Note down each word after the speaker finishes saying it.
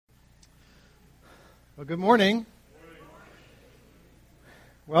Well, good morning.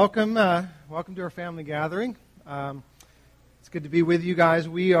 Welcome to our family gathering. It's good to be with you guys.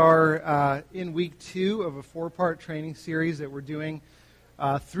 We are in week 2 of a 4-part training series that we're doing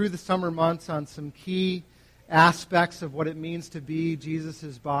through the summer months on some key aspects of what it means to be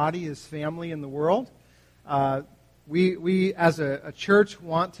Jesus' body, his family in the world. We as a church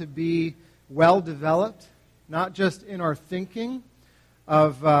want to be well developed, not just in our thinking,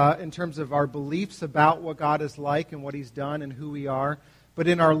 in terms of our beliefs about what God is like and what he's done and who we are, but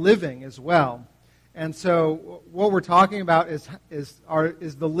in our living as well. And so what we're talking about is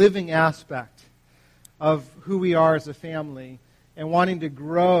the living aspect of who we are as a family and wanting to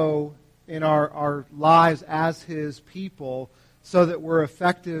grow in our lives as his people so that we're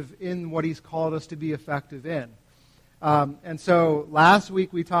effective in what he's called us to be effective in. And so last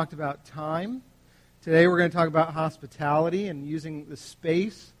week we talked about time. Today we're going to talk about hospitality and using the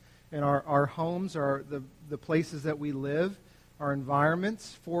space in our homes, the places that we live, our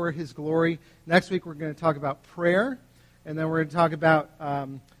environments for his glory. Next week we're going to talk about prayer, and then we're going to talk about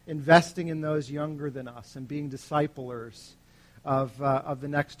investing in those younger than us and being disciplers of the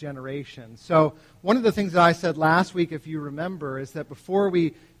next generation. So one of the things that I said last week, if you remember, is that before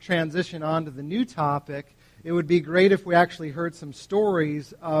we transition on to the new topic, it would be great if we actually heard some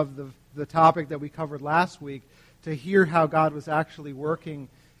stories of the topic that we covered last week to hear how God was actually working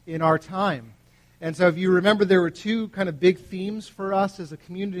in our time. And so if you remember, there were 2 kind of big themes for us as a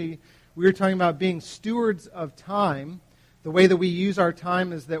community. We were talking about being stewards of time. The way that we use our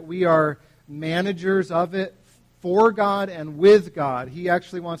time is that we are managers of it for God and with God. He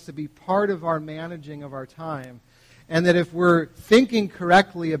actually wants to be part of our managing of our time. And that if we're thinking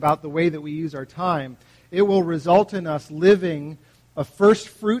correctly about the way that we use our time, it will result in us living a first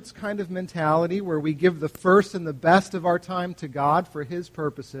fruits kind of mentality where we give the first and the best of our time to God for his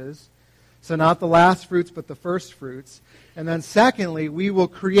purposes. So not the last fruits, but the first fruits. And then secondly, we will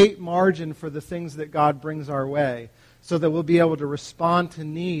create margin for the things that God brings our way so that we'll be able to respond to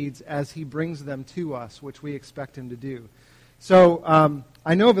needs as he brings them to us, which we expect him to do. So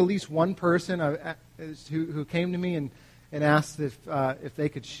I know of at least one person who came to me and asked if they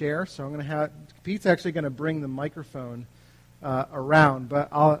could share. So I'm going to have Pete's actually going to bring the microphone around, but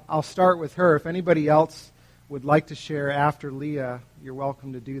I'll start with her. If anybody else would like to share after Leah, you're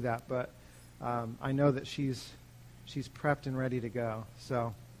welcome to do that. But I know that she's prepped and ready to go.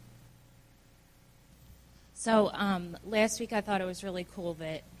 So last week I thought it was really cool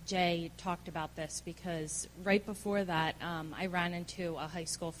that Jay talked about this because right before that I ran into a high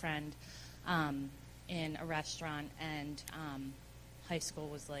school friend in a restaurant, and high school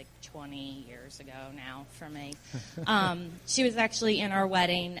was like 20 years ago now for me. She was actually in our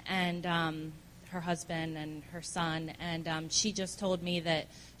wedding, and her husband and her son, and she just told me that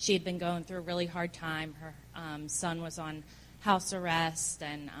she had been going through a really hard time. Her son was on house arrest,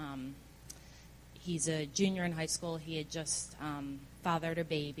 and he's a junior in high school. He had just fathered a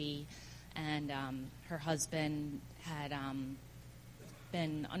baby, and her husband had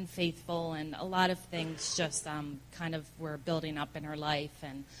been unfaithful, and a lot of things just kind of were building up in her life.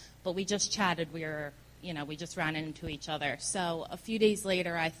 But we just chatted. We just ran into each other. So a few days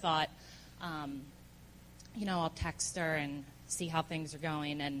later, I thought, I'll text her and see how things are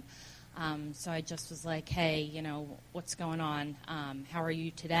going. And so I just was like, hey, what's going on? How are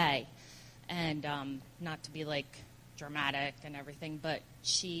you today? And not to be like dramatic and everything, but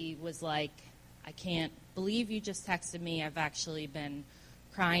she was like, I can't believe you just texted me. I've actually been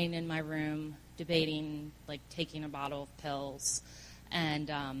crying in my room, debating, like, taking a bottle of pills. And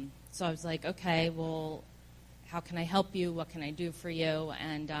so I was like, okay, well, how can I help you? What can I do for you?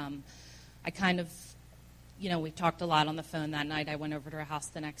 And I kind of, we talked a lot on the phone that night. I went over to her house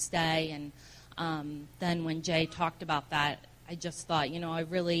the next day. And then when Jay talked about that, I just thought, I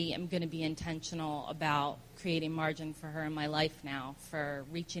really am going to be intentional about creating margin for her in my life now, for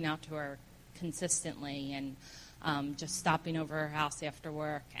reaching out to her consistently and just stopping over her house after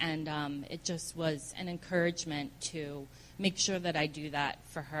work. And it just was an encouragement to make sure that I do that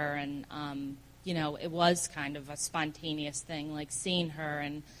for her. And, it was kind of a spontaneous thing, like seeing her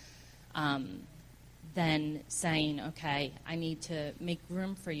and then saying, okay, I need to make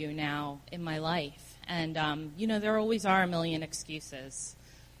room for you now in my life. And, there always are a million excuses.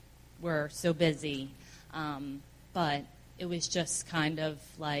 We're so busy. But it was just kind of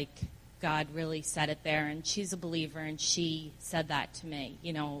like God really said it there, and she's a believer, and she said that to me,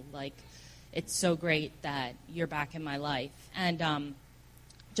 like, it's so great that you're back in my life. And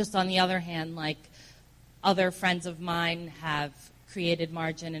just on the other hand, like, other friends of mine have created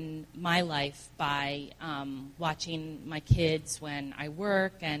margin in my life by watching my kids when I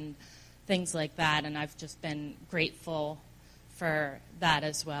work and things like that, and I've just been grateful for that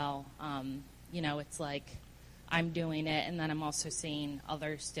as well. It's like I'm doing it, and then I'm also seeing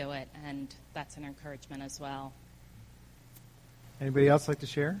others do it, and that's an encouragement as well. Anybody else like to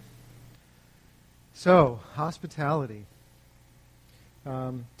share? So, hospitality.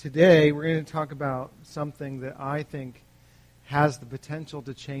 Today, we're going to talk about something that I think has the potential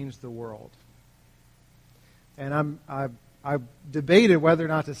to change the world. And I debated whether or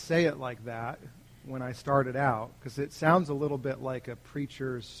not to say it like that when I started out, because it sounds a little bit like a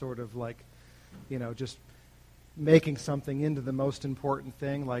preacher's sort of like, just making something into the most important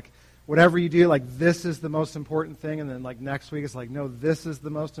thing. Like, whatever you do, like, this is the most important thing, and then, like, next week it's like, no, this is the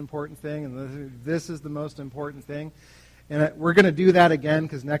most important thing, and this is the most important thing. And we're going to do that again,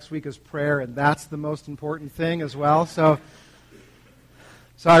 because next week is prayer, and that's the most important thing as well. So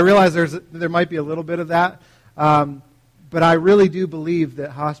I realize there might be a little bit of that. But I really do believe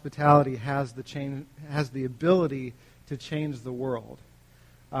that hospitality has the ability to change the world.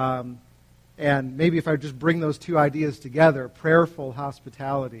 And maybe if I just bring those two ideas together, prayerful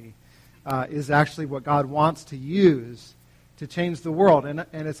hospitality is actually what God wants to use to change the world. And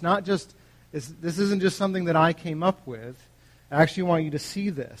it's not just, this isn't just something that I came up with. I actually want you to see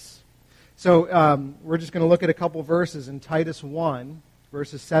this. So we're just going to look at a couple verses in Titus 1,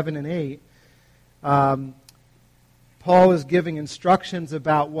 verses 7 and 8. Paul is giving instructions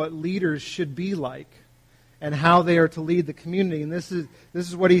about what leaders should be like and how they are to lead the community. And this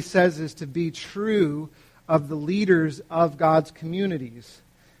is what he says is to be true of the leaders of God's communities.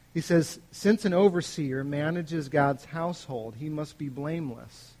 He says, since an overseer manages God's household, he must be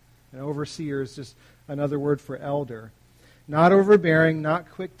blameless. An overseer is just another word for elder. Not overbearing,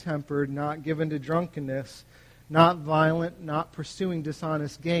 not quick-tempered, not given to drunkenness, not violent, not pursuing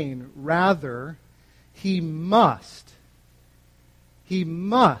dishonest gain. Rather, he must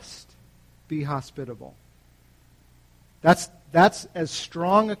be hospitable. That's as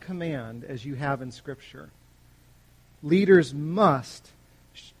strong a command as you have in Scripture. Leaders must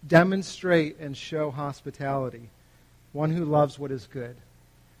demonstrate and show hospitality, one who loves what is good.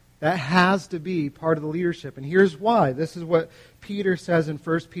 That has to be part of the leadership. And here's why. This is what Peter says in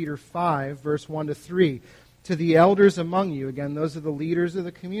 1 Peter 5, verse 1 to 3. To the elders among you, again, those are the leaders of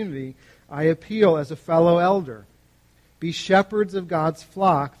the community, I appeal as a fellow elder. Be shepherds of God's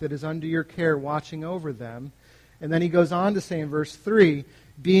flock that is under your care, watching over them. And then he goes on to say in verse 3,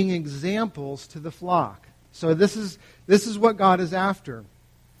 being examples to the flock. So this is what God is after.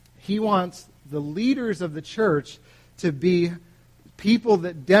 He wants the leaders of the church to be people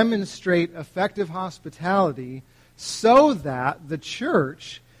that demonstrate effective hospitality so that the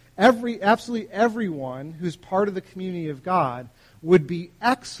church, absolutely everyone who's part of the community of God, would be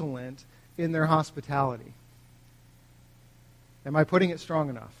excellent in their hospitality. Am I putting it strong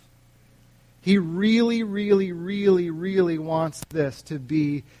enough? He really, really, really, really wants this to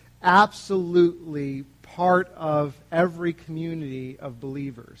be absolutely part of every community of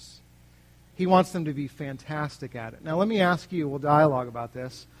believers. He wants them to be fantastic at it. Now let me ask you, we'll dialogue about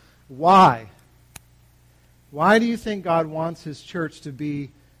this. Why? Why do you think God wants His church to be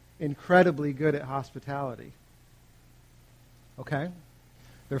incredibly good at hospitality? Okay?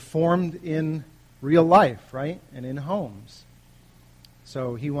 They're formed in real life, right? And in homes.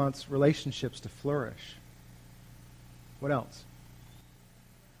 So He wants relationships to flourish. What else?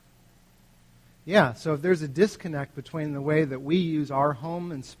 Yeah, so if there's a disconnect between the way that we use our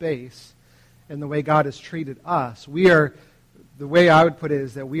home and space and the way God has treated us, the way I would put it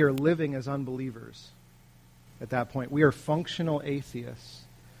is that we are living as unbelievers at that point. We are functional atheists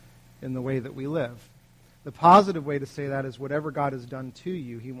in the way that we live. The positive way to say that is whatever God has done to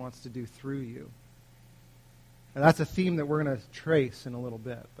you, He wants to do through you. And that's a theme that we're going to trace in a little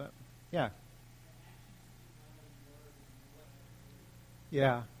bit. But yeah.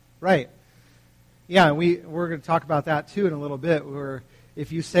 Yeah, right. Yeah, and we're going to talk about that too in a little bit, where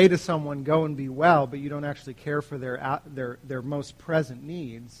if you say to someone, go and be well, but you don't actually care for their most present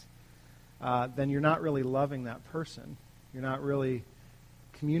needs, then you're not really loving that person. You're not really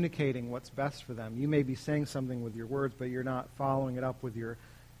communicating what's best for them. You may be saying something with your words, but you're not following it up with your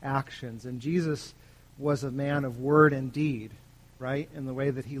actions. And Jesus was a man of word and deed, right, in the way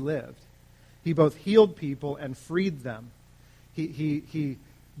that He lived. He both healed people and freed them. He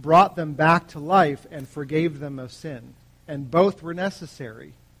brought them back to life and forgave them of sin. And both were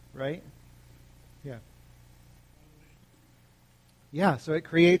necessary, right? Yeah. Yeah, so it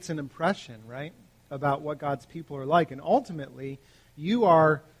creates an impression, right, about what God's people are like. And ultimately, you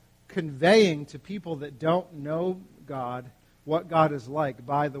are conveying to people that don't know God what God is like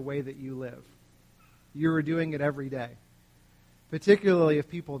by the way that you live. You are doing it every day. particularly of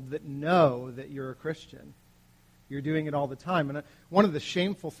people that know that you're a Christian. You're doing it all the time. And one of the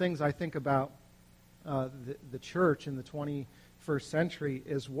shameful things I think about the church in the 21st century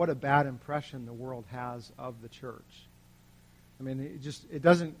is what a bad impression the world has of the church. I mean,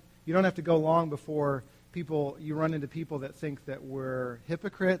 you don't have to go long before you run into people that think that we're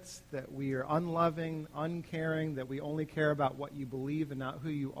hypocrites, that we are unloving, uncaring, that we only care about what you believe and not who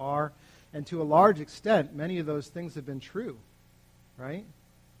you are. And to a large extent, many of those things have been true, right?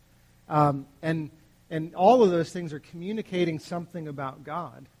 And all of those things are communicating something about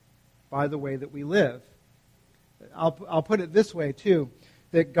God by the way that we live. I'll put it this way, too,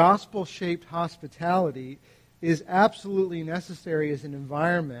 that gospel-shaped hospitality is absolutely necessary as an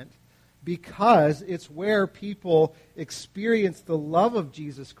environment because it's where people experience the love of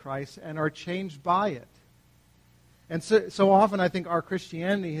Jesus Christ and are changed by it. And so often I think our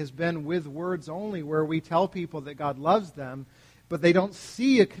Christianity has been with words only, where we tell people that God loves them, but they don't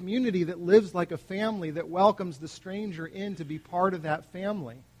see a community that lives like a family, that welcomes the stranger in to be part of that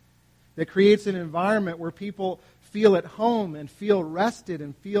family, that creates an environment where people feel at home and feel rested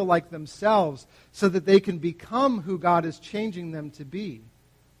and feel like themselves so that they can become who God is changing them to be.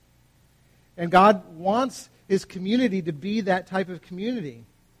 And God wants His community to be that type of community.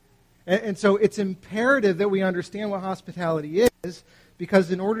 And so it's imperative that we understand what hospitality is,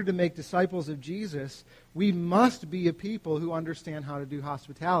 because in order to make disciples of Jesus, we must be a people who understand how to do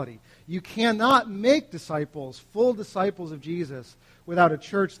hospitality. You cannot make disciples, full disciples of Jesus, without a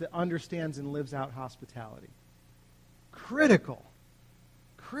church that understands and lives out hospitality. Critical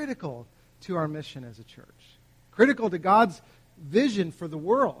to our mission as a church. Critical to God's vision for the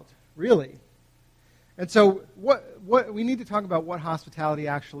world, really. And so what we need to talk about what hospitality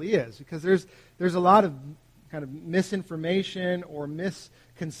actually is, because there's a lot of kind of misinformation or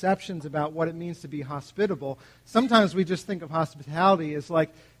misconceptions about what it means to be hospitable. Sometimes we just think of hospitality as like,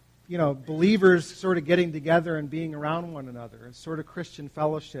 believers sort of getting together and being around one another. It's sort of Christian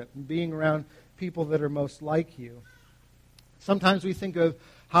fellowship and being around people that are most like you. Sometimes we think of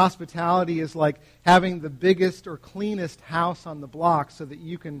hospitality as like having the biggest or cleanest house on the block so that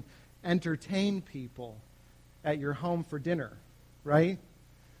you can entertain people at your home for dinner, right?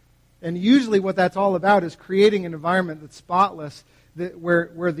 And usually what that's all about is creating an environment that's spotless,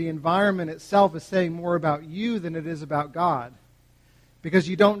 where the environment itself is saying more about you than it is about God. Because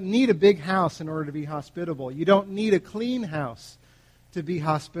you don't need a big house in order to be hospitable. You don't need a clean house to be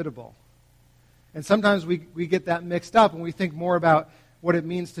hospitable. And sometimes we get that mixed up and we think more about what it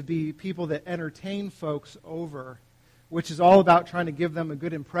means to be people that entertain folks over, which is all about trying to give them a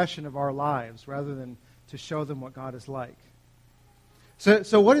good impression of our lives rather than to show them what God is like.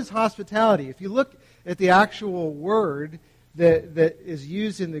 So what is hospitality? If you look at the actual word that is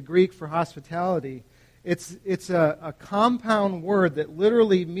used in the Greek for hospitality, it's a compound word that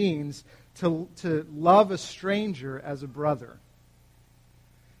literally means to love a stranger as a brother.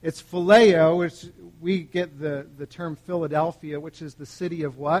 It's phileo, which we get the term Philadelphia, which is the city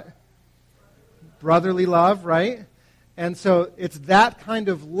of what? Brotherly love, right? And so it's that kind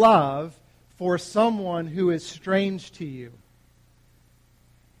of love for someone who is strange to you.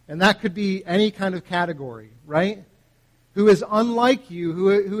 And that could be any kind of category, right? Who is unlike you,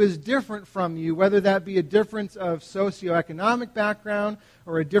 who is different from you, whether that be a difference of socioeconomic background,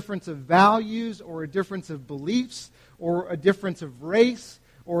 or a difference of values, or a difference of beliefs, or a difference of race,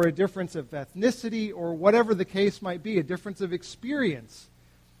 or a difference of ethnicity, or whatever the case might be, a difference of experience,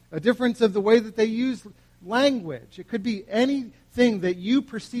 a difference of the way that they use language. It could be anything that you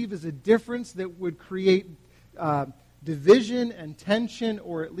perceive as a difference that would create division and tension,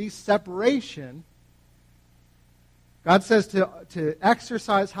 or at least separation. God says to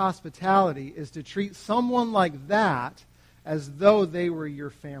exercise hospitality is to treat someone like that as though they were your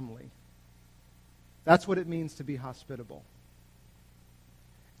family. That's what it means to be hospitable.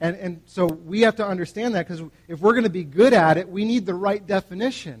 And so we have to understand that, because if we're going to be good at it, we need the right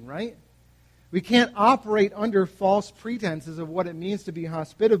definition, right? We can't operate under false pretenses of what it means to be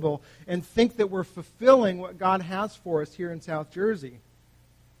hospitable and think that we're fulfilling what God has for us here in South Jersey.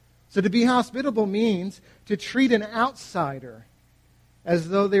 So to be hospitable means to treat an outsider as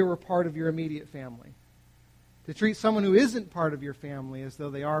though they were part of your immediate family. To treat someone who isn't part of your family as though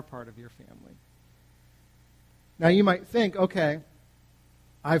they are part of your family. Now you might think, okay,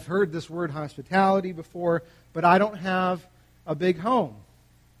 I've heard this word hospitality before, but I don't have a big home.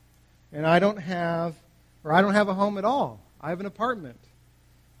 And I don't have a home at all. I have an apartment.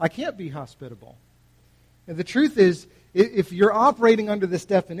 I can't be hospitable. And the truth is, if you're operating under this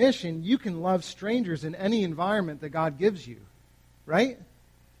definition, you can love strangers in any environment that God gives you, right?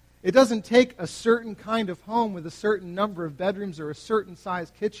 It doesn't take a certain kind of home with a certain number of bedrooms or a certain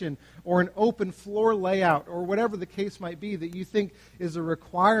size kitchen or an open floor layout or whatever the case might be that you think is a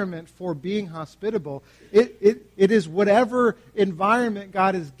requirement for being hospitable. It is whatever environment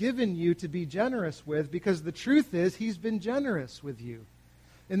God has given you to be generous with, because the truth is He's been generous with you.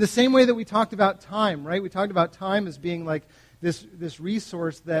 In the same way that we talked about time, right? We talked about time as being like this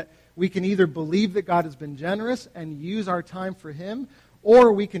resource that we can either believe that God has been generous and use our time for Him,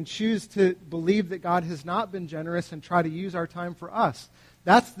 or we can choose to believe that God has not been generous and try to use our time for us.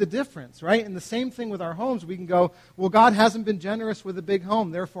 That's the difference, right? And the same thing with our homes. We can go, well, God hasn't been generous with a big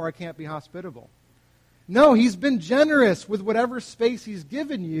home, therefore I can't be hospitable. No, He's been generous with whatever space He's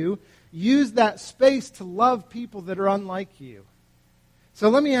given you. Use that space to love people that are unlike you. So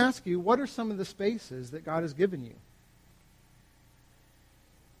let me ask you, what are some of the spaces that God has given you?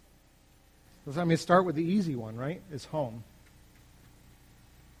 I'm going to start with the easy one, right? Is home.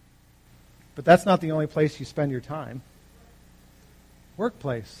 But that's not the only place you spend your time.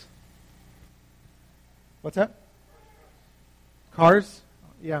 Workplace. What's that? Cars?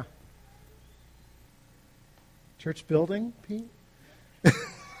 Yeah. Church building, Pete?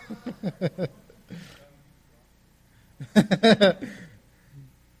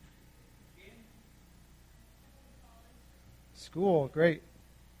 School, great.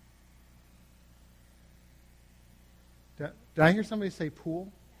 Did I hear somebody say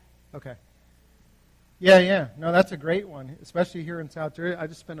pool? Okay. Yeah. No, that's a great one, especially here in South Jersey. I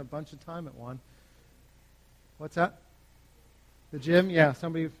just spent a bunch of time at one. What's that? The gym? Yeah,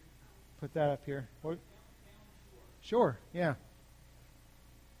 somebody put that up here. What? Sure, yeah.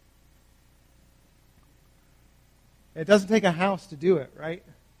 It doesn't take a house to do it, right?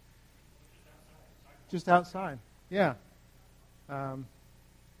 Just outside. Yeah.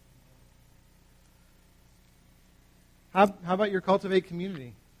 How about your Cultivate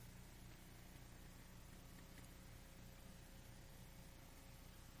community?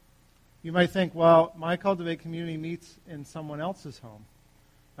 You might think, well, my Cultivate community meets in someone else's home.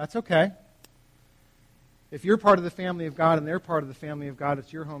 That's okay. If you're part of the family of God and they're part of the family of God,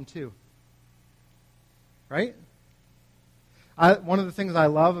 it's your home too. Right? One of the things I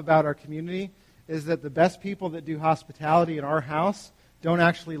love about our community is that the best people that do hospitality in our house don't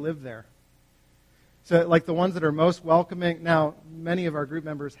actually live there. So, like the ones that are most welcoming, now, many of our group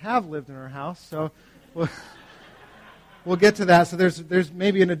members have lived in our house, so we'll get to that. So there's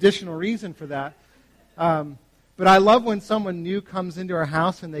maybe an additional reason for that. But I love when someone new comes into our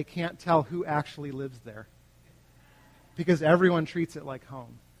house and they can't tell who actually lives there, because everyone treats it like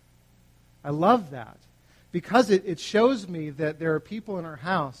home. I love that, because it shows me that there are people in our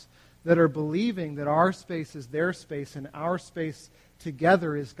house that are believing that our space is their space and our space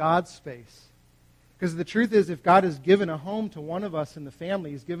together is God's space. Because the truth is, if God has given a home to one of us in the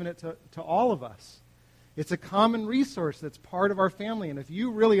family, He's given it to all of us. It's a common resource that's part of our family. And if you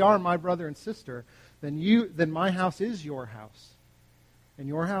really are my brother and sister, then my house is your house. And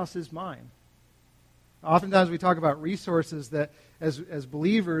your house is mine. Oftentimes we talk about resources that as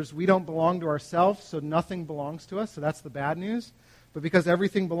believers, we don't belong to ourselves, so nothing belongs to us. So that's the bad news. But because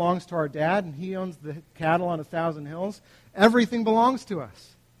everything belongs to our dad and He owns the cattle on 1,000 hills, everything belongs to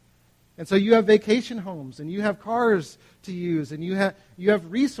us. And so you have vacation homes, and you have cars to use, and you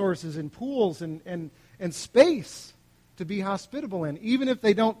have resources and pools and space to be hospitable in, even if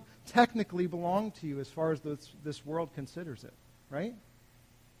they don't technically belong to you as far as this world considers it, right?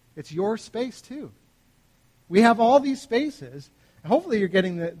 It's your space too. We have all these spaces. Hopefully you're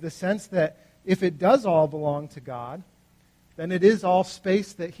getting the sense that if it does all belong to God, then it is all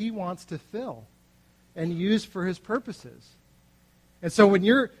space that He wants to fill and use for His purposes. And so when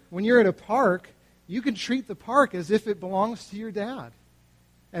you're at a park, you can treat the park as if it belongs to your dad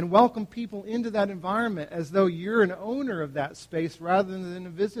and welcome people into that environment as though you're an owner of that space rather than a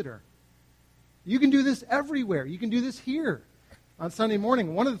visitor. You can do this everywhere. You can do this here on Sunday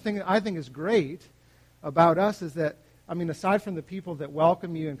morning. One of the things that I think is great about us is that, aside from the people that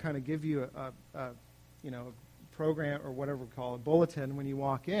welcome you and kind of give you a program or whatever we call it, bulletin when you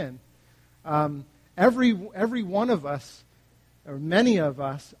walk in, every one of us, or many of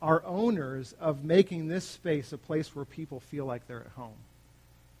us, are owners of making this space a place where people feel like they're at home.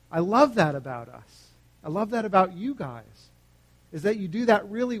 I love that about us. I love that about you guys, is that you do that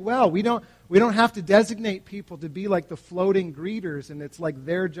really well. We don't have to designate people to be like the floating greeters, and it's like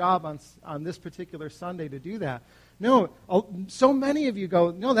their job on this particular Sunday to do that. No, so many of you go,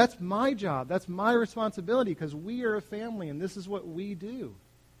 no, that's my job. That's my responsibility, because we are a family, and this is what we do.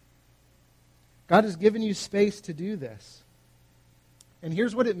 God has given you space to do this. And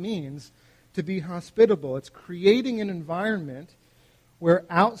here's what it means to be hospitable. It's creating an environment where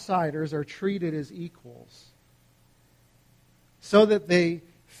outsiders are treated as equals, so that they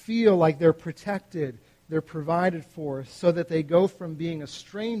feel like they're protected, they're provided for, so that they go from being a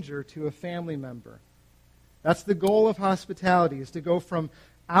stranger to a family member. That's the goal of hospitality, is to go from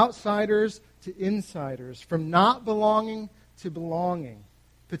outsiders to insiders, from not belonging to belonging,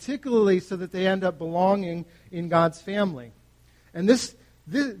 particularly so that they end up belonging in God's family. And this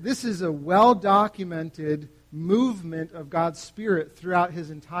is a well-documented movement of God's Spirit throughout his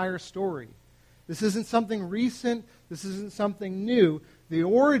entire story. This isn't something recent. This isn't something new. The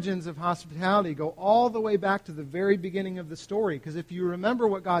origins of hospitality go all the way back to the very beginning of the story. Because if you remember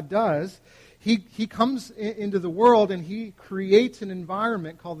what God does, he comes into the world and he creates an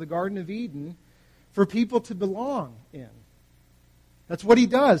environment called the Garden of Eden for people to belong in. That's what he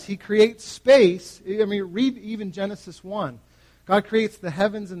does. He creates space. I mean, read even Genesis 1. God creates the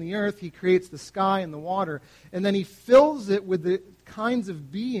heavens and the earth. He creates the sky and the water. And then he fills it with the kinds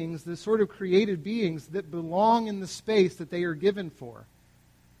of beings, the sort of created beings that belong in the space that they are given for.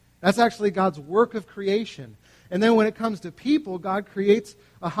 That's actually God's work of creation. And then when it comes to people, God creates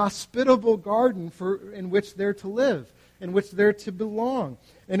a hospitable garden in which they're to live, in which they're to belong.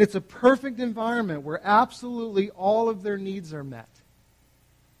 And it's a perfect environment where absolutely all of their needs are met,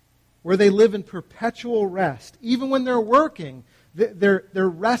 where they live in perpetual rest. Even when they're working, they're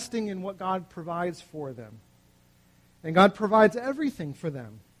resting in what God provides for them. And God provides everything for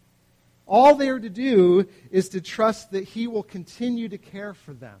them. All they are to do is to trust that he will continue to care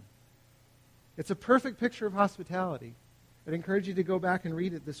for them. It's a perfect picture of hospitality. I'd encourage you to go back and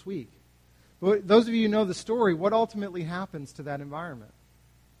read it this week. But those of you who know the story, what ultimately happens to that environment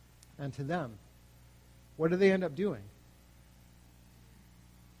and to them? What do they end up doing?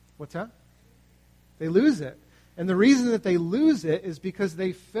 What's that? They lose it. And the reason that they lose it is because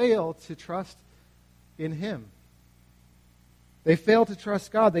they fail to trust in him. They fail to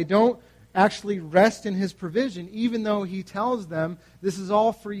trust God. They don't actually rest in his provision, even though he tells them, this is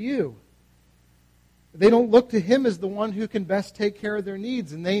all for you. They don't look to him as the one who can best take care of their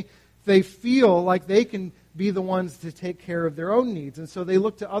needs. And they feel like they can be the ones to take care of their own needs. And so they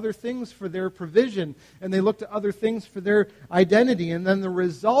look to other things for their provision, and they look to other things for their identity. And then the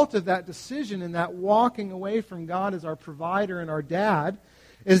result of that decision and that walking away from God as our provider and our dad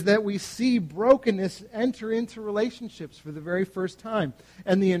is that we see brokenness enter into relationships for the very first time.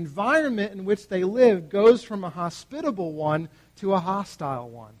 And the environment in which they live goes from a hospitable one to a hostile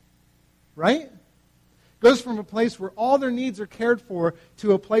one. Right? Goes from a place where all their needs are cared for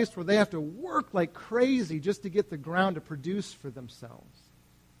to a place where they have to work like crazy just to get the ground to produce for themselves.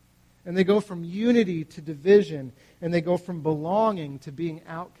 And they go from unity to division, and they go from belonging to being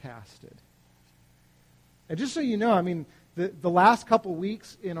outcasted. And just so you know, I mean, the last couple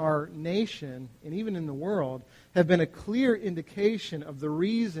weeks in our nation, and even in the world, have been a clear indication of the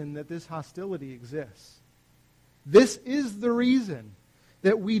reason that this hostility exists. This is the reason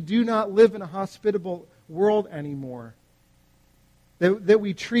that we do not live in a hospitable world anymore. That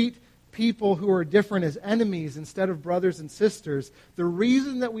we treat people who are different as enemies instead of brothers and sisters. The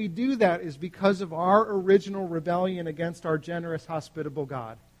reason that we do that is because of our original rebellion against our generous, hospitable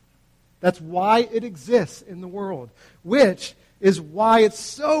God. That's why it exists in the world, which is why it's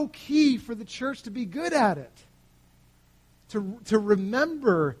so key for the church to be good at it. To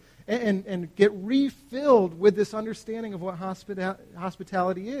remember and get refilled with this understanding of what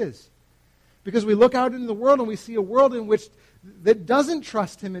hospitality is. Because we look out into the world and we see a world in which that doesn't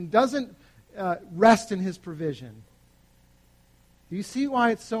trust him and doesn't rest in his provision. Do you see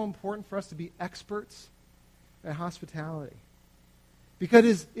why it's so important for us to be experts at hospitality?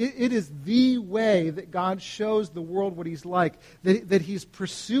 Because it is the way that God shows the world what he's like, that he's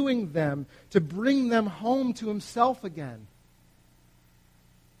pursuing them to bring them home to himself again.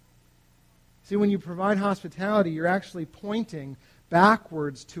 See, when you provide hospitality, you're actually pointing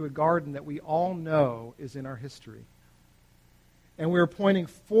backwards to a garden that we all know is in our history. And we're pointing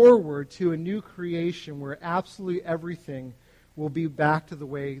forward to a new creation where absolutely everything will be back to the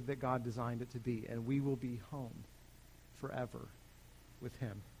way that God designed it to be, and we will be home forever with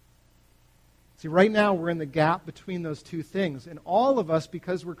him. See, right now we're in the gap between those two things, and all of us,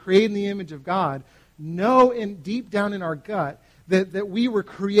 because we're created in the image of God, know deep down in our gut that we were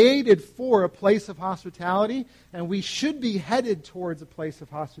created for a place of hospitality, and we should be headed towards a place of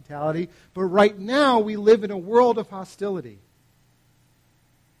hospitality, but right now we live in a world of hostility.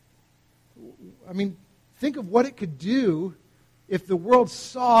 I mean, think of what it could do if the world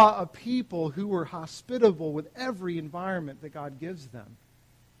saw a people who were hospitable with every environment that God gives them.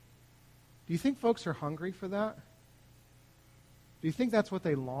 Do you think folks are hungry for that? Do you think that's what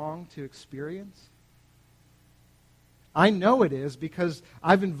they long to experience? I know it is because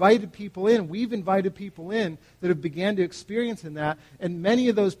I've invited people in, we've invited people in that have began to experience in that, and many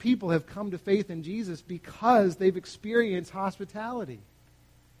of those people have come to faith in Jesus because they've experienced hospitality.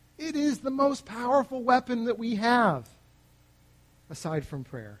 It is the most powerful weapon that we have, aside from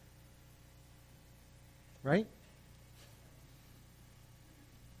prayer. Right?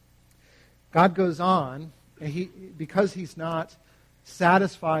 God goes on, and because he's not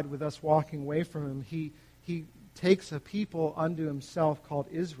satisfied with us walking away from him, he takes a people unto himself called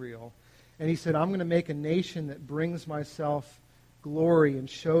Israel, and he said, I'm going to make a nation that brings myself glory and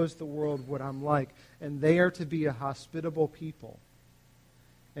shows the world what I'm like, and they are to be a hospitable people.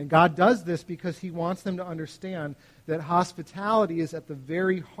 And God does this because he wants them to understand that hospitality is at the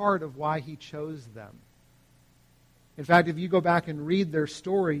very heart of why he chose them. In fact, if you go back and read their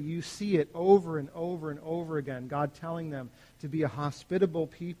story, you see it over and over and over again, God telling them to be a hospitable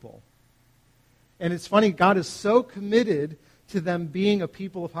people. And it's funny, God is so committed to them being a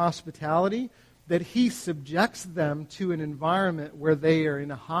people of hospitality that he subjects them to an environment where they are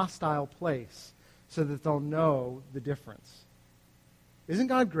in a hostile place so that they'll know the difference. Isn't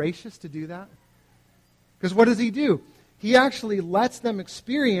God gracious to do that? Because what does he do? He actually lets them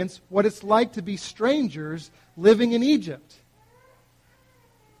experience what it's like to be strangers living in Egypt.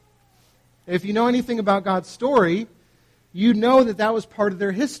 If you know anything about God's story, you know that that was part of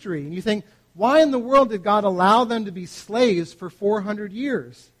their history. And you think, why in the world did God allow them to be slaves for 400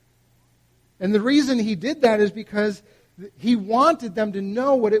 years? And the reason he did that is because he wanted them to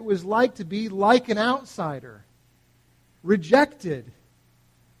know what it was like to be like an outsider, rejected,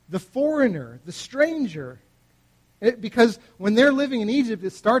 the foreigner, the stranger. Because when they're living in Egypt,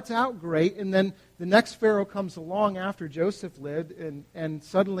 it starts out great, and then the next Pharaoh comes along after Joseph lived, and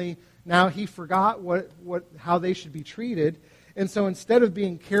suddenly now he forgot how they should be treated. And so instead of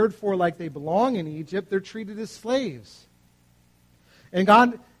being cared for like they belong in Egypt, they're treated as slaves. And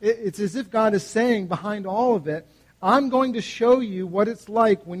God, it's as if God is saying behind all of it, I'm going to show you what it's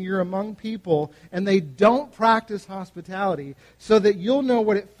like when you're among people and they don't practice hospitality so that you'll know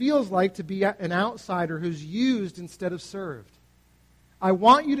what it feels like to be an outsider who's used instead of served. I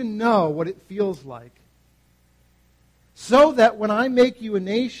want you to know what it feels like so that when I make you a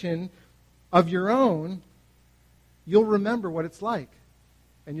nation of your own, you'll remember what it's like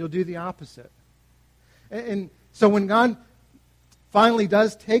and you'll do the opposite. And so when God finally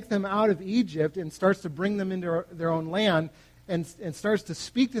does take them out of Egypt and starts to bring them into their own land and starts to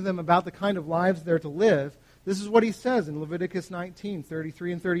speak to them about the kind of lives they're to live, this is what he says in Leviticus 19,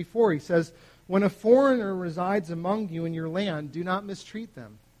 33 and 34. He says, when a foreigner resides among you in your land, do not mistreat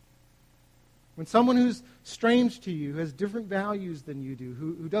them. When someone who's strange to you, who has different values than you do,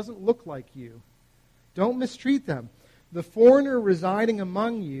 who doesn't look like you, don't mistreat them. The foreigner residing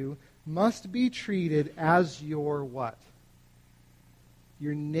among you must be treated as your what?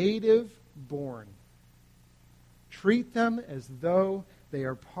 Your native born. Treat them as though they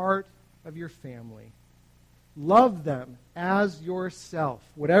are part of your family. Love them as yourself.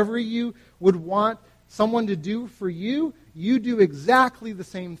 Whatever you would want someone to do for you, you do exactly the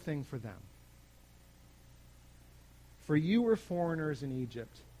same thing for them. For you were foreigners in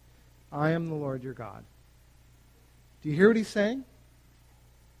Egypt. I am the Lord your God. Do you hear what he's saying?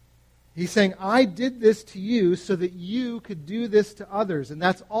 He's saying, I did this to you so that you could do this to others. And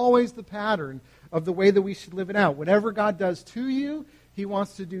that's always the pattern of the way that we should live it out. Whatever God does to you, he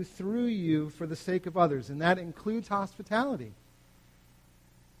wants to do through you for the sake of others. And that includes hospitality.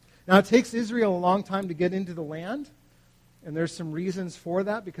 Now, it takes Israel a long time to get into the land. And there's some reasons for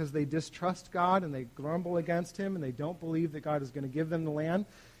that because they distrust God and they grumble against him and they don't believe that God is going to give them the land.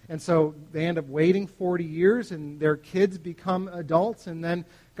 And so they end up waiting 40 years and their kids become adults, and then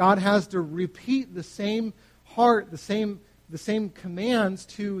God has to repeat the same heart, the same commands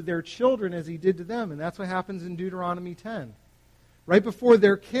to their children as he did to them. And that's what happens in Deuteronomy 10. Right before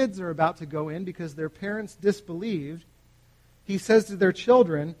their kids are about to go in because their parents disbelieved, he says to their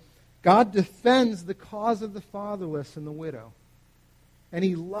children, God defends the cause of the fatherless and the widow, and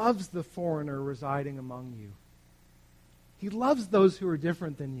he loves the foreigner residing among you. He loves those who are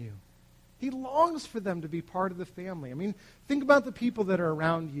different than you. He longs for them to be part of the family. I mean, think about the people that are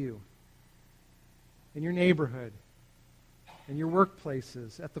around you, in your neighborhood, in your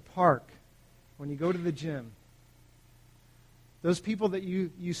workplaces, at the park, when you go to the gym. Those people that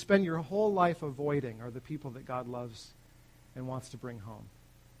you spend your whole life avoiding are the people that God loves and wants to bring home.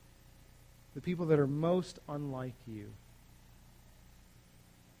 The people that are most unlike you.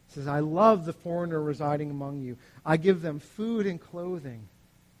 He says, I love the foreigner residing among you. I give them food and clothing.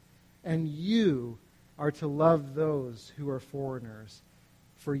 And you are to love those who are foreigners,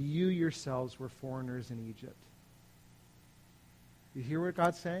 for you yourselves were foreigners in Egypt. You hear what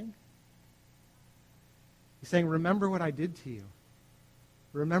God's saying? He's saying, remember what I did to you.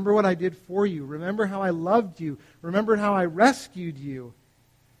 Remember what I did for you. Remember how I loved you. Remember how I rescued you.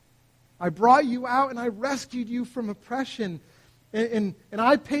 I brought you out and I rescued you from oppression. And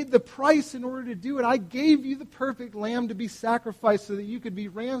I paid the price in order to do it. I gave you the perfect lamb to be sacrificed so that you could be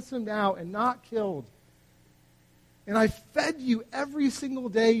ransomed out and not killed. And I fed you every single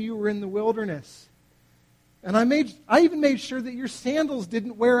day you were in the wilderness. And I even made sure that your sandals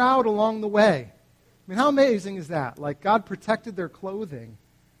didn't wear out along the way. I mean, how amazing is that? Like, God protected their clothing.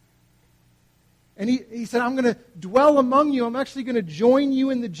 And he said, I'm going to dwell among you. I'm actually going to join you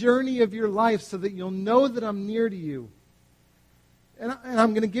in the journey of your life so that you'll know that I'm near to you. And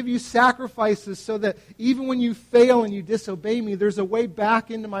I'm going to give you sacrifices so that even when you fail and you disobey me, there's a way back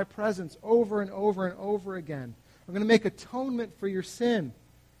into my presence over and over and over again. I'm going to make atonement for your sin.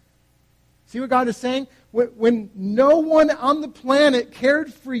 See what God is saying? When no one on the planet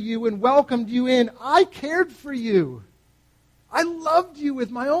cared for you and welcomed you in, I cared for you. I loved you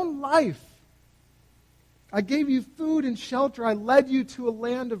with my own life. I gave you food and shelter. I led you to a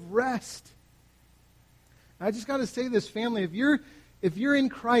land of rest. I just got to say this, family, if you're in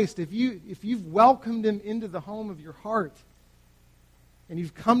Christ, if you've welcomed him into the home of your heart, and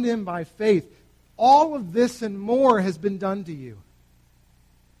you've come to him by faith, all of this and more has been done to you.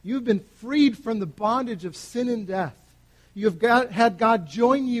 You've been freed from the bondage of sin and death. You have had God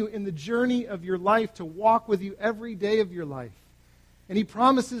join you in the journey of your life to walk with you every day of your life. And he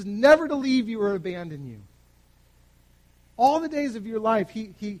promises never to leave you or abandon you. All the days of your life,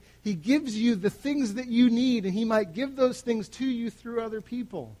 he gives you the things that you need, and he might give those things to you through other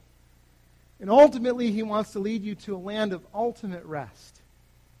people. And ultimately, he wants to lead you to a land of ultimate rest,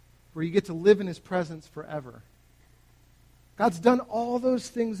 where you get to live in his presence forever. God's done all those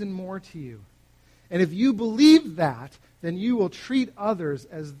things and more to you. And if you believe that, then you will treat others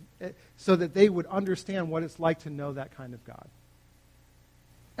so that they would understand what it's like to know that kind of God.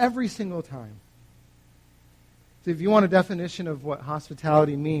 Every single time. So if you want a definition of what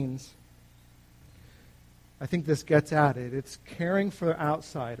hospitality means, I think this gets at it. It's caring for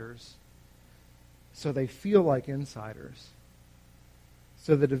outsiders so they feel like insiders,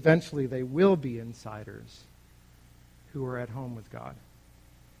 so that eventually they will be insiders who are at home with God.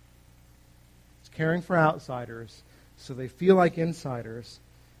 It's caring for outsiders so they feel like insiders,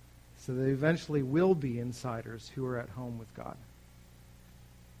 so they eventually will be insiders who are at home with God.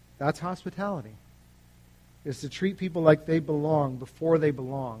 That's hospitality. Is to treat people like they belong before they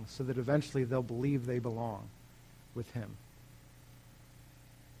belong, so that eventually they'll believe they belong with him.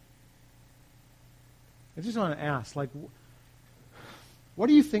 I just want to ask, what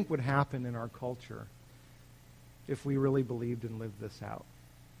do you think would happen in our culture if we really believed and lived this out?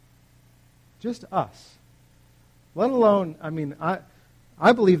 Just us. Let alone,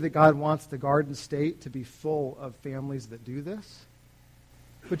 I believe that God wants the Garden State to be full of families that do this.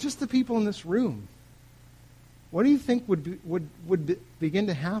 But just the people in this room. What do you think would begin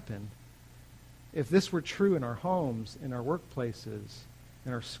to happen if this were true in our homes, in our workplaces,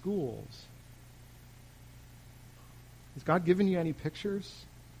 in our schools? Has God given you any pictures?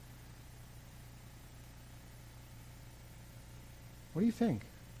 What do you think?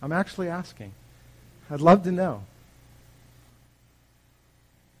 I'm actually asking. I'd love to know.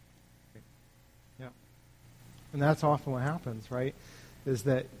 Yeah. And that's often what happens, right? Is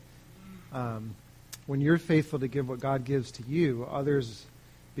that when you're faithful to give what God gives to you, others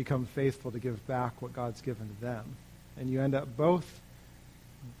become faithful to give back what God's given to them. And you end up both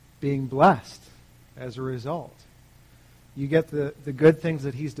being blessed as a result. You get the good things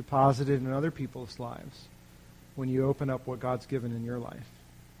that he's deposited in other people's lives when you open up what God's given in your life.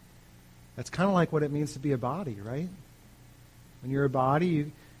 That's kind of like what it means to be a body, right? When you're a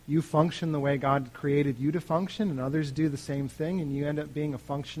body, you function the way God created you to function, and others do the same thing, and you end up being a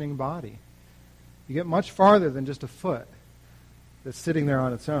functioning body. You get much farther than just a foot that's sitting there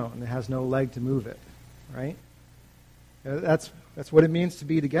on its own and has no leg to move it, right? That's what it means to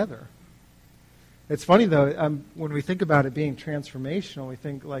be together. It's funny, though, when we think about it being transformational, we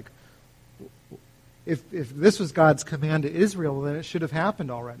think, if this was God's command to Israel, then it should have happened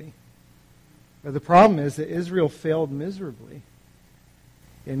already. But the problem is that Israel failed miserably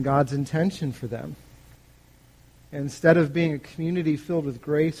in God's intention for them. And instead of being a community filled with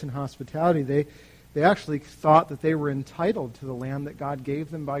grace and hospitality, they actually thought that they were entitled to the land that God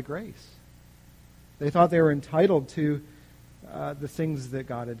gave them by grace. They thought they were entitled to the things that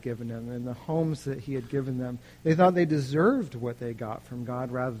God had given them and the homes that he had given them. They thought they deserved what they got from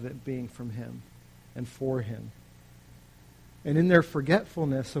God rather than being from him and for him. And in their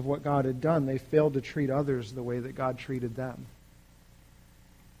forgetfulness of what God had done, they failed to treat others the way that God treated them.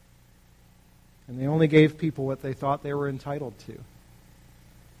 And they only gave people what they thought they were entitled to.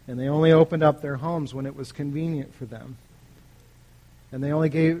 And they only opened up their homes when it was convenient for them. And they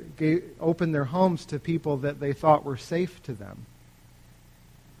only opened their homes to people that they thought were safe to them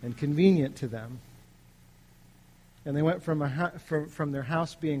and convenient to them. And they went from their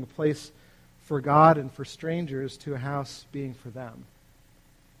house being a place for God and for strangers to a house being for them.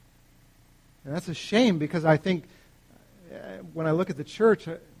 And that's a shame, because I think when I look at the church,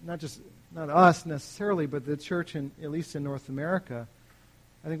 not us necessarily, but the church, at least in North America,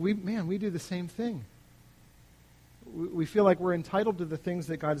 I think we do the same thing. We feel like we're entitled to the things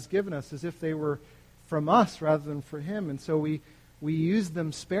that God has given us as if they were from us rather than for Him. And so we use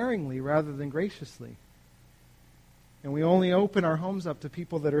them sparingly rather than graciously. And we only open our homes up to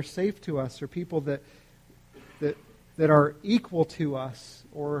people that are safe to us, or people that are equal to us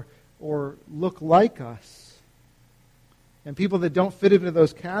or look like us. And people that don't fit into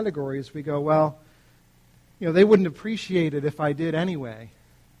those categories, we go, well, they wouldn't appreciate it if I did anyway.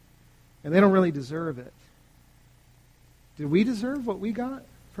 And they don't really deserve it. Did we deserve what we got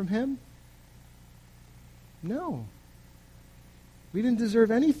from Him? No. We didn't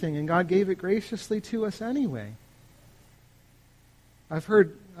deserve anything, and God gave it graciously to us anyway. I've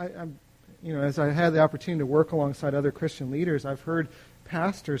heard, as I had the opportunity to work alongside other Christian leaders, I've heard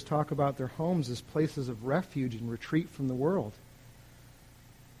pastors talk about their homes as places of refuge and retreat from the world.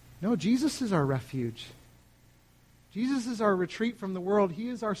 No, Jesus is our refuge. Jesus is our retreat from the world. He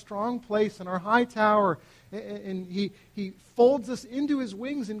is our strong place and our high tower. And he folds us into His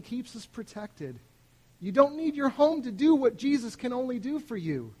wings and keeps us protected. You don't need your home to do what Jesus can only do for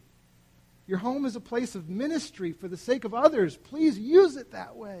you. Your home is a place of ministry for the sake of others. Please use it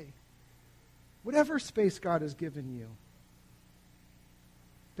that way. Whatever space God has given you.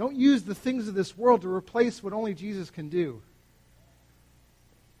 Don't use the things of this world to replace what only Jesus can do.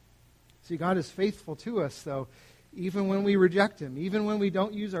 See, God is faithful to us, though, even when we reject Him, even when we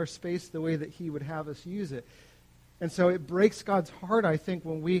don't use our space the way that He would have us use it. And so it breaks God's heart, I think,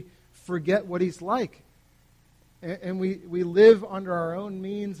 when we forget what He's like. And we live under our own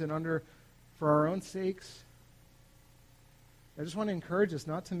means and for our own sakes. I just want to encourage us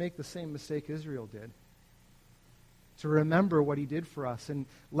not to make the same mistake Israel did. To remember what He did for us and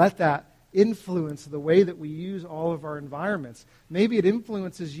let that influence the way that we use all of our environments. Maybe it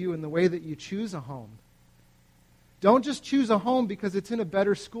influences you in the way that you choose a home. Don't just choose a home because it's in a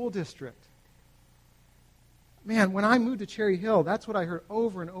better school district. Man, when I moved to Cherry Hill, that's what I heard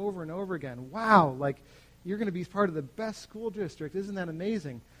over and over and over again. Wow, you're going to be part of the best school district. Isn't that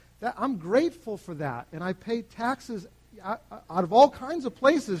amazing? I'm grateful for that, and I pay taxes out of all kinds of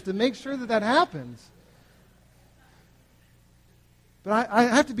places to make sure that happens. But I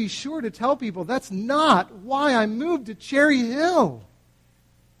have to be sure to tell people that's not why I moved to Cherry Hill.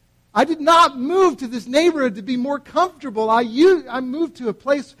 I did not move to this neighborhood to be more comfortable. I moved to a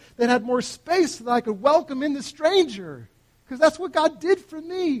place that had more space so that I could welcome in the stranger. Because that's what God did for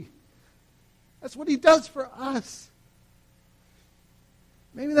me. That's what He does for us.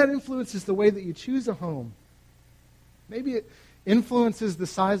 Maybe that influences the way that you choose a home. Maybe it influences the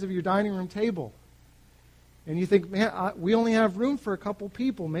size of your dining room table. And you think, man, we only have room for a couple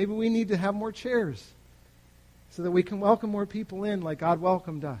people. Maybe we need to have more chairs so that we can welcome more people in like God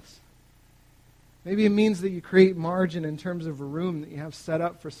welcomed us. Maybe it means that you create margin in terms of a room that you have set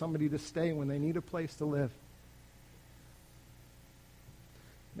up for somebody to stay when they need a place to live.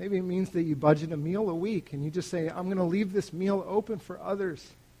 Maybe it means that you budget a meal a week and you just say, I'm going to leave this meal open for others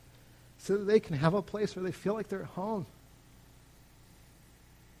so that they can have a place where they feel like they're at home.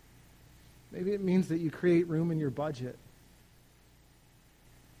 Maybe it means that you create room in your budget.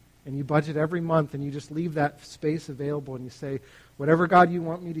 And you budget every month and you just leave that space available and you say, whatever, God, you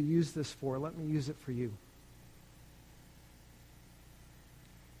want me to use this for, let me use it for you.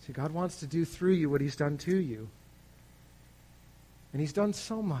 See, God wants to do through you what He's done to you. And He's done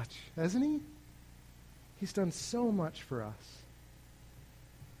so much, hasn't He? He's done so much for us.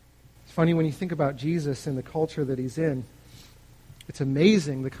 It's funny when you think about Jesus and the culture that He's in. It's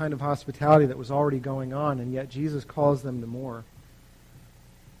amazing the kind of hospitality that was already going on, and yet Jesus calls them to more.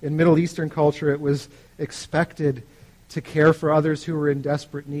 In Middle Eastern culture, it was expected to care for others who were in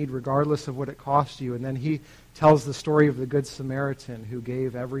desperate need, regardless of what it cost you. And then He tells the story of the Good Samaritan who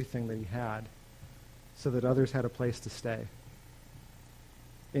gave everything that he had so that others had a place to stay.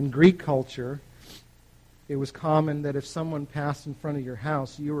 In Greek culture, it was common that if someone passed in front of your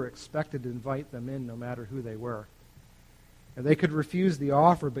house, you were expected to invite them in no matter who they were. And they could refuse the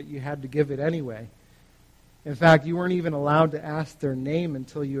offer, but you had to give it anyway. In fact, you weren't even allowed to ask their name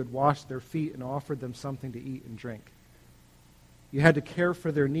until you had washed their feet and offered them something to eat and drink. You had to care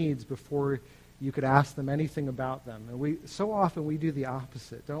for their needs before You could ask them anything about them. And so often we do the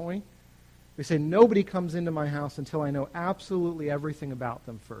opposite, don't we? We say, nobody comes into my house until I know absolutely everything about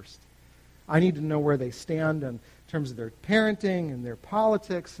them first. I need to know where they stand in terms of their parenting and their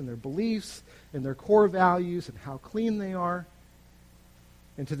politics and their beliefs and their core values and how clean they are.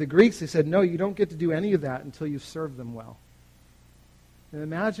 And to the Greeks, they said, no, you don't get to do any of that until you've served them well. And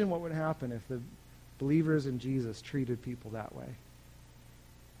imagine what would happen if the believers in Jesus treated people that way.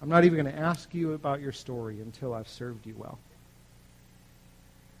 I'm not even going to ask you about your story until I've served you well.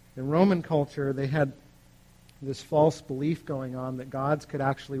 In Roman culture, they had this false belief going on that gods could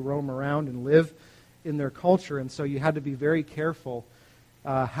actually roam around and live in their culture, and so you had to be very careful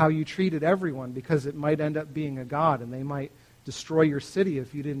how you treated everyone, because it might end up being a god, and they might destroy your city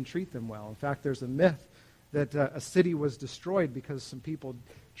if you didn't treat them well. In fact, there's a myth that a city was destroyed because some people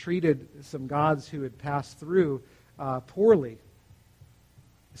treated some gods who had passed through poorly.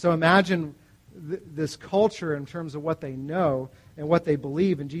 So imagine this culture in terms of what they know and what they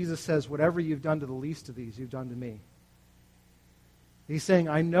believe. And Jesus says, whatever you've done to the least of these, you've done to me. He's saying,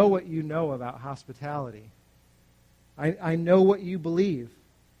 I know what you know about hospitality. I know what you believe.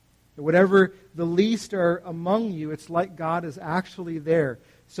 Whatever the least are among you, it's like God is actually there.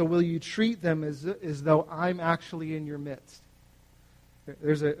 So will you treat them as though I'm actually in your midst?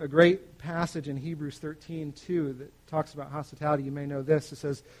 There's a great passage in Hebrews 13:2 that talks about hospitality. You may know this. It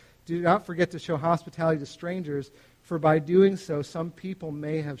says, do not forget to show hospitality to strangers, for by doing so, some people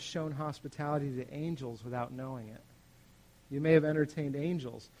may have shown hospitality to angels without knowing it. You may have entertained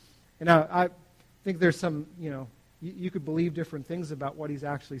angels. And now, I think there's some, you could believe different things about what he's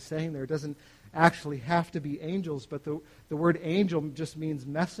actually saying there. It doesn't actually have to be angels, but the word angel just means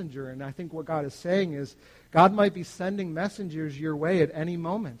messenger. And I think what God is saying is God might be sending messengers your way at any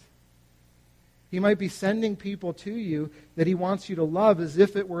moment. He might be sending people to you that he wants you to love as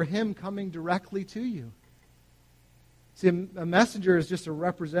if it were him coming directly to you. See, a messenger is just a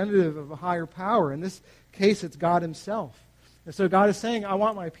representative of a higher power. In this case, it's God himself. And so God is saying, I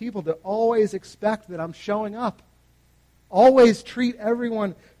want my people to always expect that I'm showing up. Always treat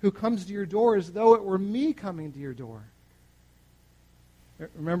everyone who comes to your door as though it were me coming to your door. I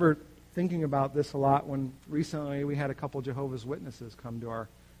remember thinking about this a lot when recently we had a couple Jehovah's Witnesses come to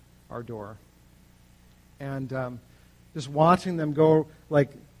our door. And just watching them go,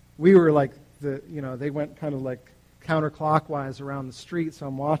 we were they went kind of like counterclockwise around the street, so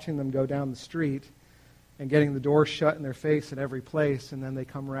I'm watching them go down the street and getting the door shut in their face at every place, and then they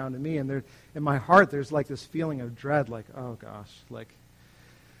come around to me, and in my heart there's like this feeling of dread, like, oh gosh,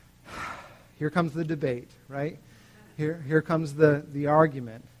 here comes the debate, right? Here comes the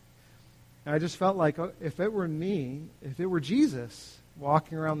argument. And I just felt like, if it were me, if it were Jesus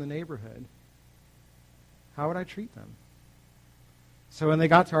walking around the neighborhood, how would I treat them? So when they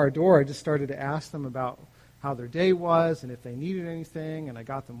got to our door, I just started to ask them about how their day was and if they needed anything, and I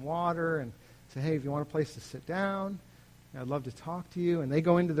got them water and said, hey, if you want a place to sit down, I'd love to talk to you. And they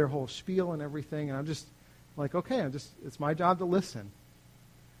go into their whole spiel and everything, and I'm just like, okay, it's my job to listen.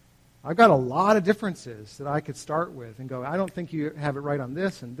 I've got a lot of differences that I could start with and go, I don't think you have it right on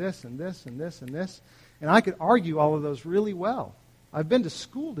this and this and this and this and this. And I could argue all of those really well. I've been to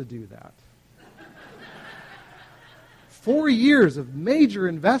school to do that. 4 years of major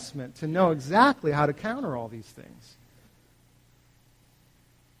investment to know exactly how to counter all these things.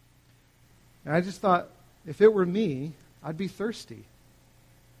 And I just thought, if it were me, I'd be thirsty.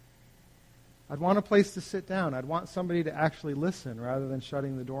 I'd want a place to sit down. I'd want somebody to actually listen rather than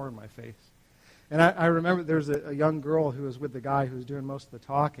shutting the door in my face. And I remember there's a young girl who was with the guy who was doing most of the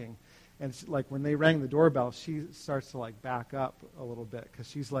talking. And it's like when they rang the doorbell, she starts to back up a little bit because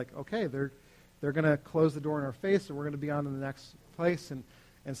she's like, okay, they're going to close the door in our face and we're going to be on to the next place.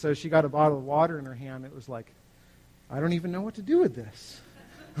 And so she got a bottle of water in her hand. It was like, I don't even know what to do with this.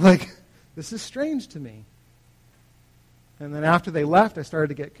 This is strange to me. And then after they left, I started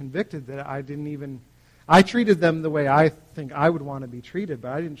to get convicted that I treated them the way I think I would want to be treated,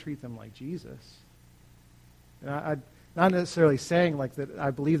 but I didn't treat them like Jesus. And I'm not necessarily saying that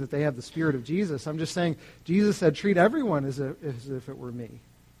I believe that they have the spirit of Jesus. I'm just saying Jesus said, treat everyone as if it were me.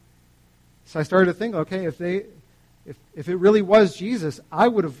 So I started to think, okay, if it really was Jesus, I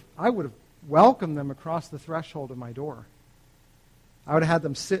would have welcomed them across the threshold of my door. I would have had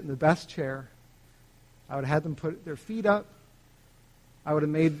them sit in the best chair. I would have had them put their feet up. I would have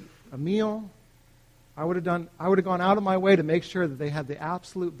made a meal. I would have gone out of my way to make sure that they had the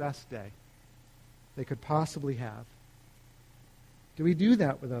absolute best day they could possibly have. Do we do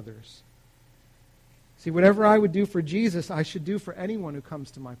that with others? See, whatever I would do for Jesus, I should do for anyone who comes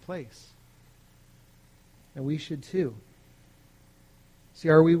to my place. And we should too. See,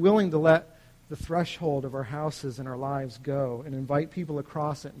 are we willing to let the threshold of our houses and our lives go and invite people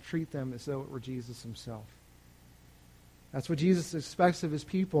across it and treat them as though it were Jesus himself. That's what Jesus expects of his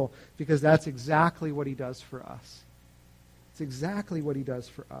people, because that's exactly what he does for us. It's exactly what he does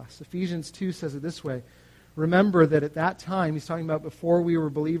for us. Ephesians 2 says it this way. Remember that at that time, he's talking about before we were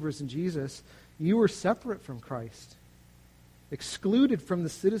believers in Jesus, you were separate from Christ, excluded from the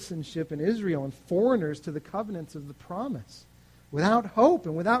citizenship in Israel and foreigners to the covenants of the promise, without hope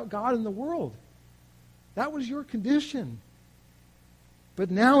and without God in the world. That was your condition. But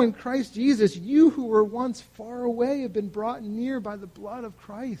now in Christ Jesus, you who were once far away have been brought near by the blood of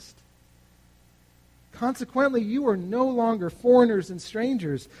Christ. Consequently, you are no longer foreigners and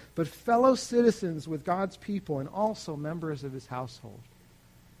strangers, but fellow citizens with God's people and also members of his household.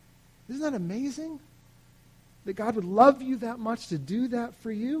 Isn't that amazing? That God would love you that much to do that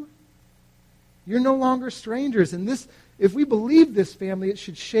for you? You're no longer strangers. And this, if we believe this, family, it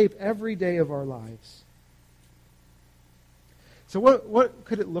should shape every day of our lives. So what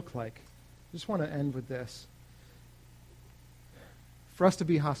could it look like? I just want to end with this. For us to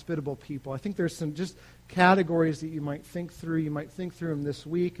be hospitable people, I think there's some just categories that you might think through. You might think through them this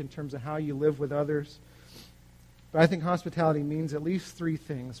week in terms of how you live with others. But I think hospitality means at least three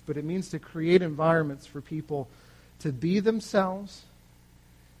things. But it means to create environments for people to be themselves,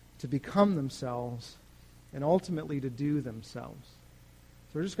 to become themselves, and ultimately to do themselves.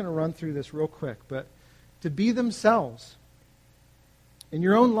 So we're just going to run through this real quick. But to be themselves in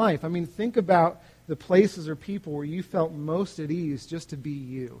your own life, I mean, think about the places or people where you felt most at ease just to be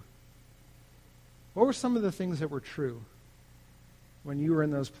you. What were some of the things that were true when you were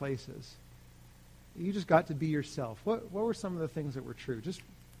in those places? You just got to be yourself. What were some of the things that were true? Just,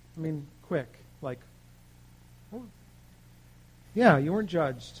 I mean, quick. Like, yeah, you weren't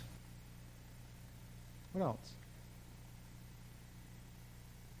judged. What else?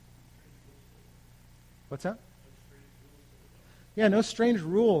 What's that? Yeah, no strange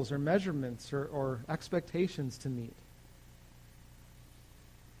rules or measurements or expectations to meet.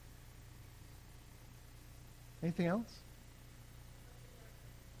 Anything else?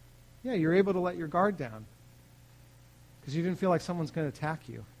 Yeah, you're able to let your guard down because you didn't feel like someone's going to attack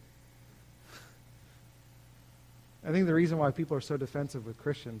you. I think the reason why people are so defensive with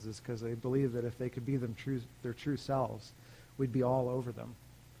Christians is because they believe that if they could be their true selves, we'd be all over them.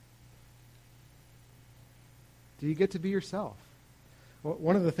 Do you get to be yourself? Well,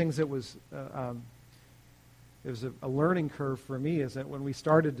 one of the things that was it was a learning curve for me is that when we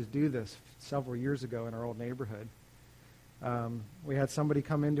started to do this several years ago in our old neighborhood, we had somebody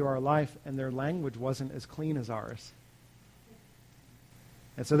come into our life and their language wasn't as clean as ours.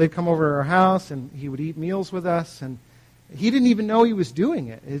 And so they'd come over to our house and he would eat meals with us, and he didn't even know he was doing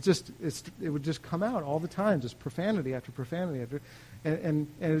it. It would just come out all the time, just profanity after profanity after, and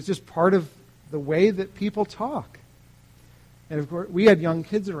it was just part of the way that people talk. And of course, we had young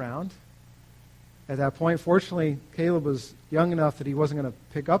kids around at that point. Fortunately, Caleb was young enough that he wasn't going to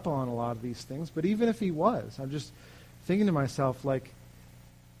pick up on a lot of these things. But even if he was, I'm just thinking to myself, like,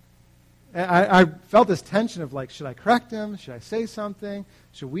 I felt this tension of, like, should I correct him? Should I say something?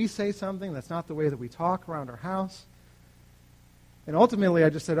 Should we say something? That's not the way that we talk around our house. And ultimately, I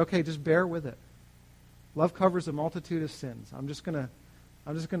just said, okay, just bear with it. Love covers a multitude of sins. I'm just gonna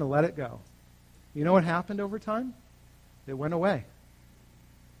let it go. You know what happened over time? It went away.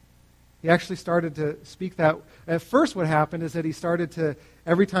 He actually started to speak that. At first what happened is that he started to,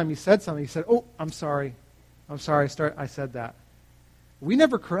 every time he said something, he said, oh, I'm sorry, I said that. We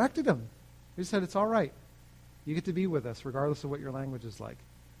never corrected him. We said, it's all right. You get to be with us regardless of what your language is like.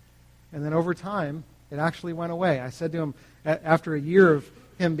 And then over time, it actually went away. I said to him, after a year of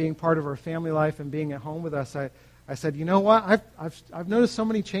him being part of our family life and being at home with us, I said, you know what? I've noticed so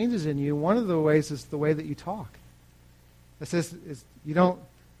many changes in you. One of the ways is the way that you talk. It says you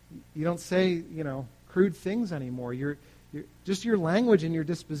don't say, crude things anymore. You're just your language and your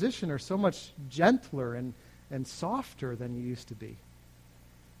disposition are so much gentler and softer than you used to be.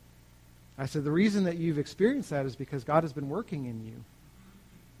 I said, the reason that you've experienced that is because God has been working in you.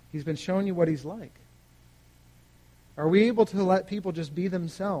 He's been showing you what he's like. Are we able to let people just be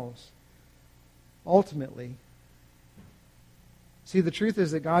themselves? Ultimately. See, the truth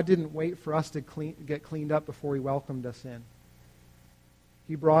is that God didn't wait for us to get cleaned up before he welcomed us in.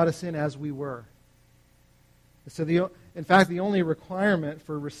 He brought us in as we were. So in fact, the only requirement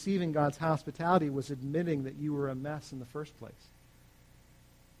for receiving God's hospitality was admitting that you were a mess in the first place.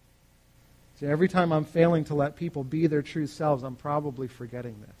 See, every time I'm failing to let people be their true selves, I'm probably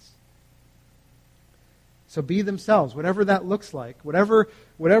forgetting this. So be themselves, whatever that looks like. Whatever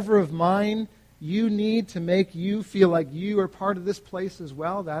of mine you need to make you feel like you are part of this place as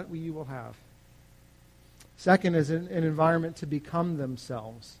well, that you will have. Second is an environment to become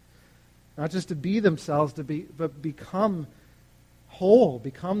themselves. Not just to be themselves, but become whole,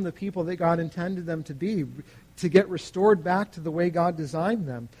 become the people that God intended them to be, to get restored back to the way God designed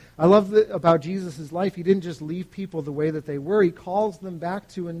them. I love about Jesus' life, he didn't just leave people the way that they were, he calls them back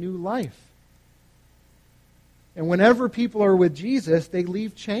to a new life. And whenever people are with Jesus, they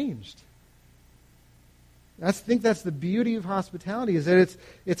leave changed. I think that's the beauty of hospitality, is that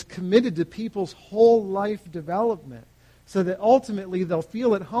it's committed to people's whole life development, so that ultimately they'll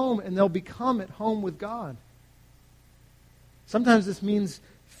feel at home and they'll become at home with God. Sometimes this means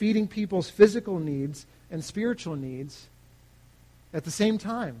feeding people's physical needs and spiritual needs at the same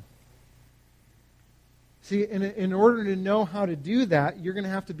time. See, in order to know how to do that, you're going to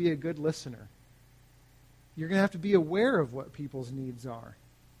have to be a good listener. You're going to have to be aware of what people's needs are.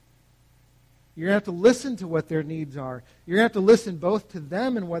 You're going to have to listen to what their needs are. You're going to have to listen both to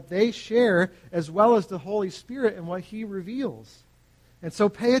them and what they share, as well as the Holy Spirit and what He reveals. And so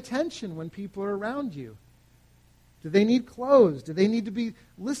pay attention when people are around you. Do they need clothes? Do they need to be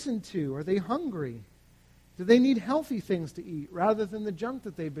listened to? Are they hungry? Do they need healthy things to eat rather than the junk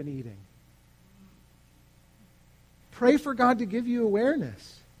that they've been eating? Pray for God to give you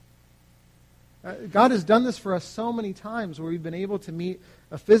awareness. God has done this for us so many times, where we've been able to meet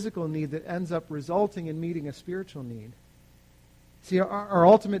a physical need that ends up resulting in meeting a spiritual need. See, our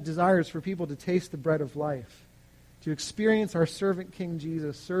ultimate desire is for people to taste the bread of life, to experience our servant King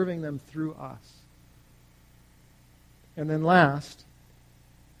Jesus serving them through us. And then last,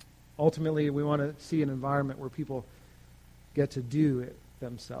 ultimately, we want to see an environment where people get to do it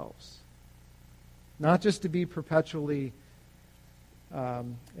themselves. Not just to be perpetually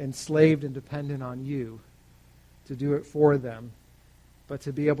enslaved and dependent on you to do it for them, but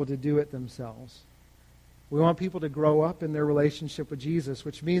to be able to do it themselves. We want people to grow up in their relationship with Jesus,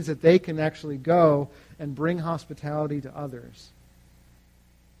 which means that they can actually go and bring hospitality to others.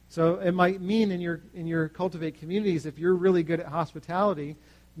 So it might mean in your Cultivate communities, if you're really good at hospitality,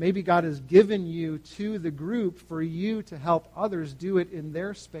 maybe God has given you to the group for you to help others do it in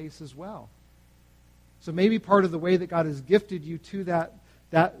their space as well. So maybe part of the way that God has gifted you to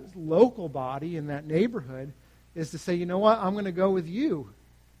that local body in that neighborhood is to say, you know what, I'm going to go with you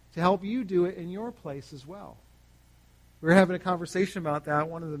to help you do it in your place as well. We were having a conversation about that.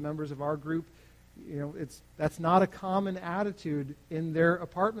 One of the members of our group, that's not a common attitude in their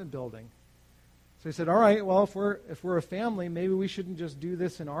apartment building. So he said, all right, well, if we're a family, maybe we shouldn't just do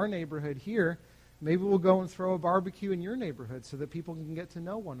this in our neighborhood here. Maybe we'll go and throw a barbecue in your neighborhood so that people can get to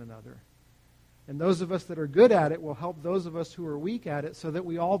know one another. And those of us that are good at it will help those of us who are weak at it, so that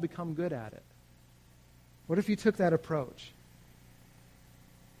we all become good at it. What if you took that approach?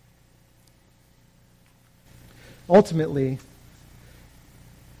 Ultimately,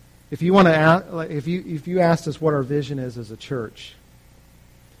 if you asked us what our vision is as a church,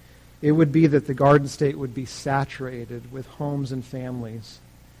 it would be that the Garden State would be saturated with homes and families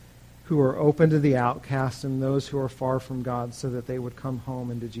who are open to the outcast and those who are far from God, so that they would come home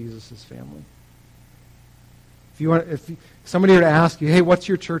into Jesus' family. If somebody were to ask you, hey, what's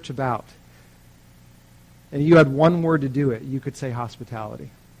your church about? And you had one word to do it, you could say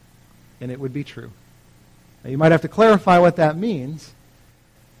hospitality. And it would be true. Now, you might have to clarify what that means,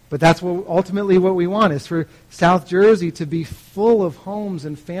 but that's ultimately what we want, is for South Jersey to be full of homes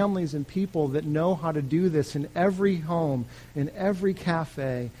and families and people that know how to do this in every home, in every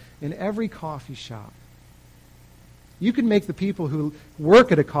cafe, in every coffee shop. You can make the people who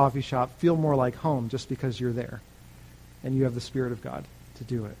work at a coffee shop feel more like home just because you're there and you have the Spirit of God to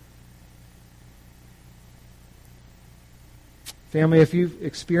do it. Family, if you've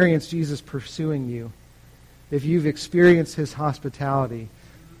experienced Jesus pursuing you, if you've experienced His hospitality,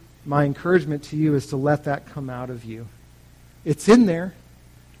 my encouragement to you is to let that come out of you. It's in there.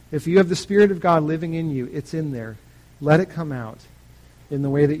 If you have the Spirit of God living in you, it's in there. Let it come out in the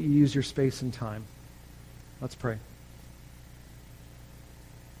way that you use your space and time. Let's pray.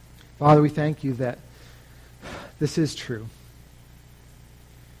 Father, we thank you that this is true.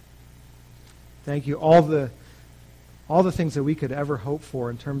 Thank you. All the things that we could ever hope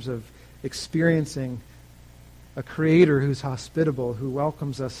for in terms of experiencing a Creator who's hospitable, who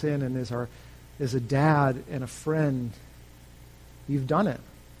welcomes us in and is a dad and a friend. You've done it.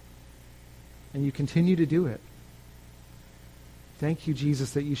 And you continue to do it. Thank you,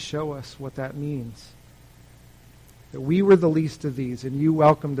 Jesus, that you show us what that means. That we were the least of these, and you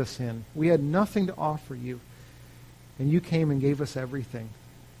welcomed us in. We had nothing to offer you, and you came and gave us everything.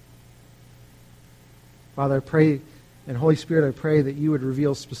 Father, I pray, and Holy Spirit, I pray that you would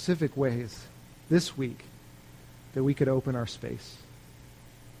reveal specific ways this week that we could open our space.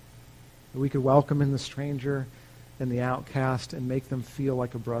 that we could welcome in the stranger and the outcast and make them feel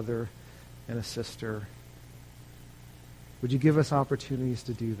like a brother and a sister. Would you give us opportunities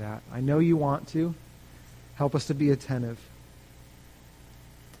to do that? I know you want to. Help us to be attentive.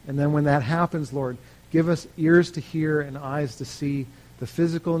 And then when that happens, Lord, give us ears to hear and eyes to see the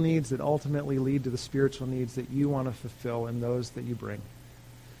physical needs that ultimately lead to the spiritual needs that you want to fulfill in those that you bring.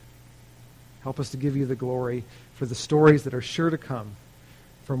 Help us to give you the glory for the stories that are sure to come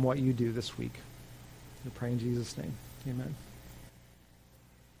from what you do this week. We pray in Jesus' name. Amen.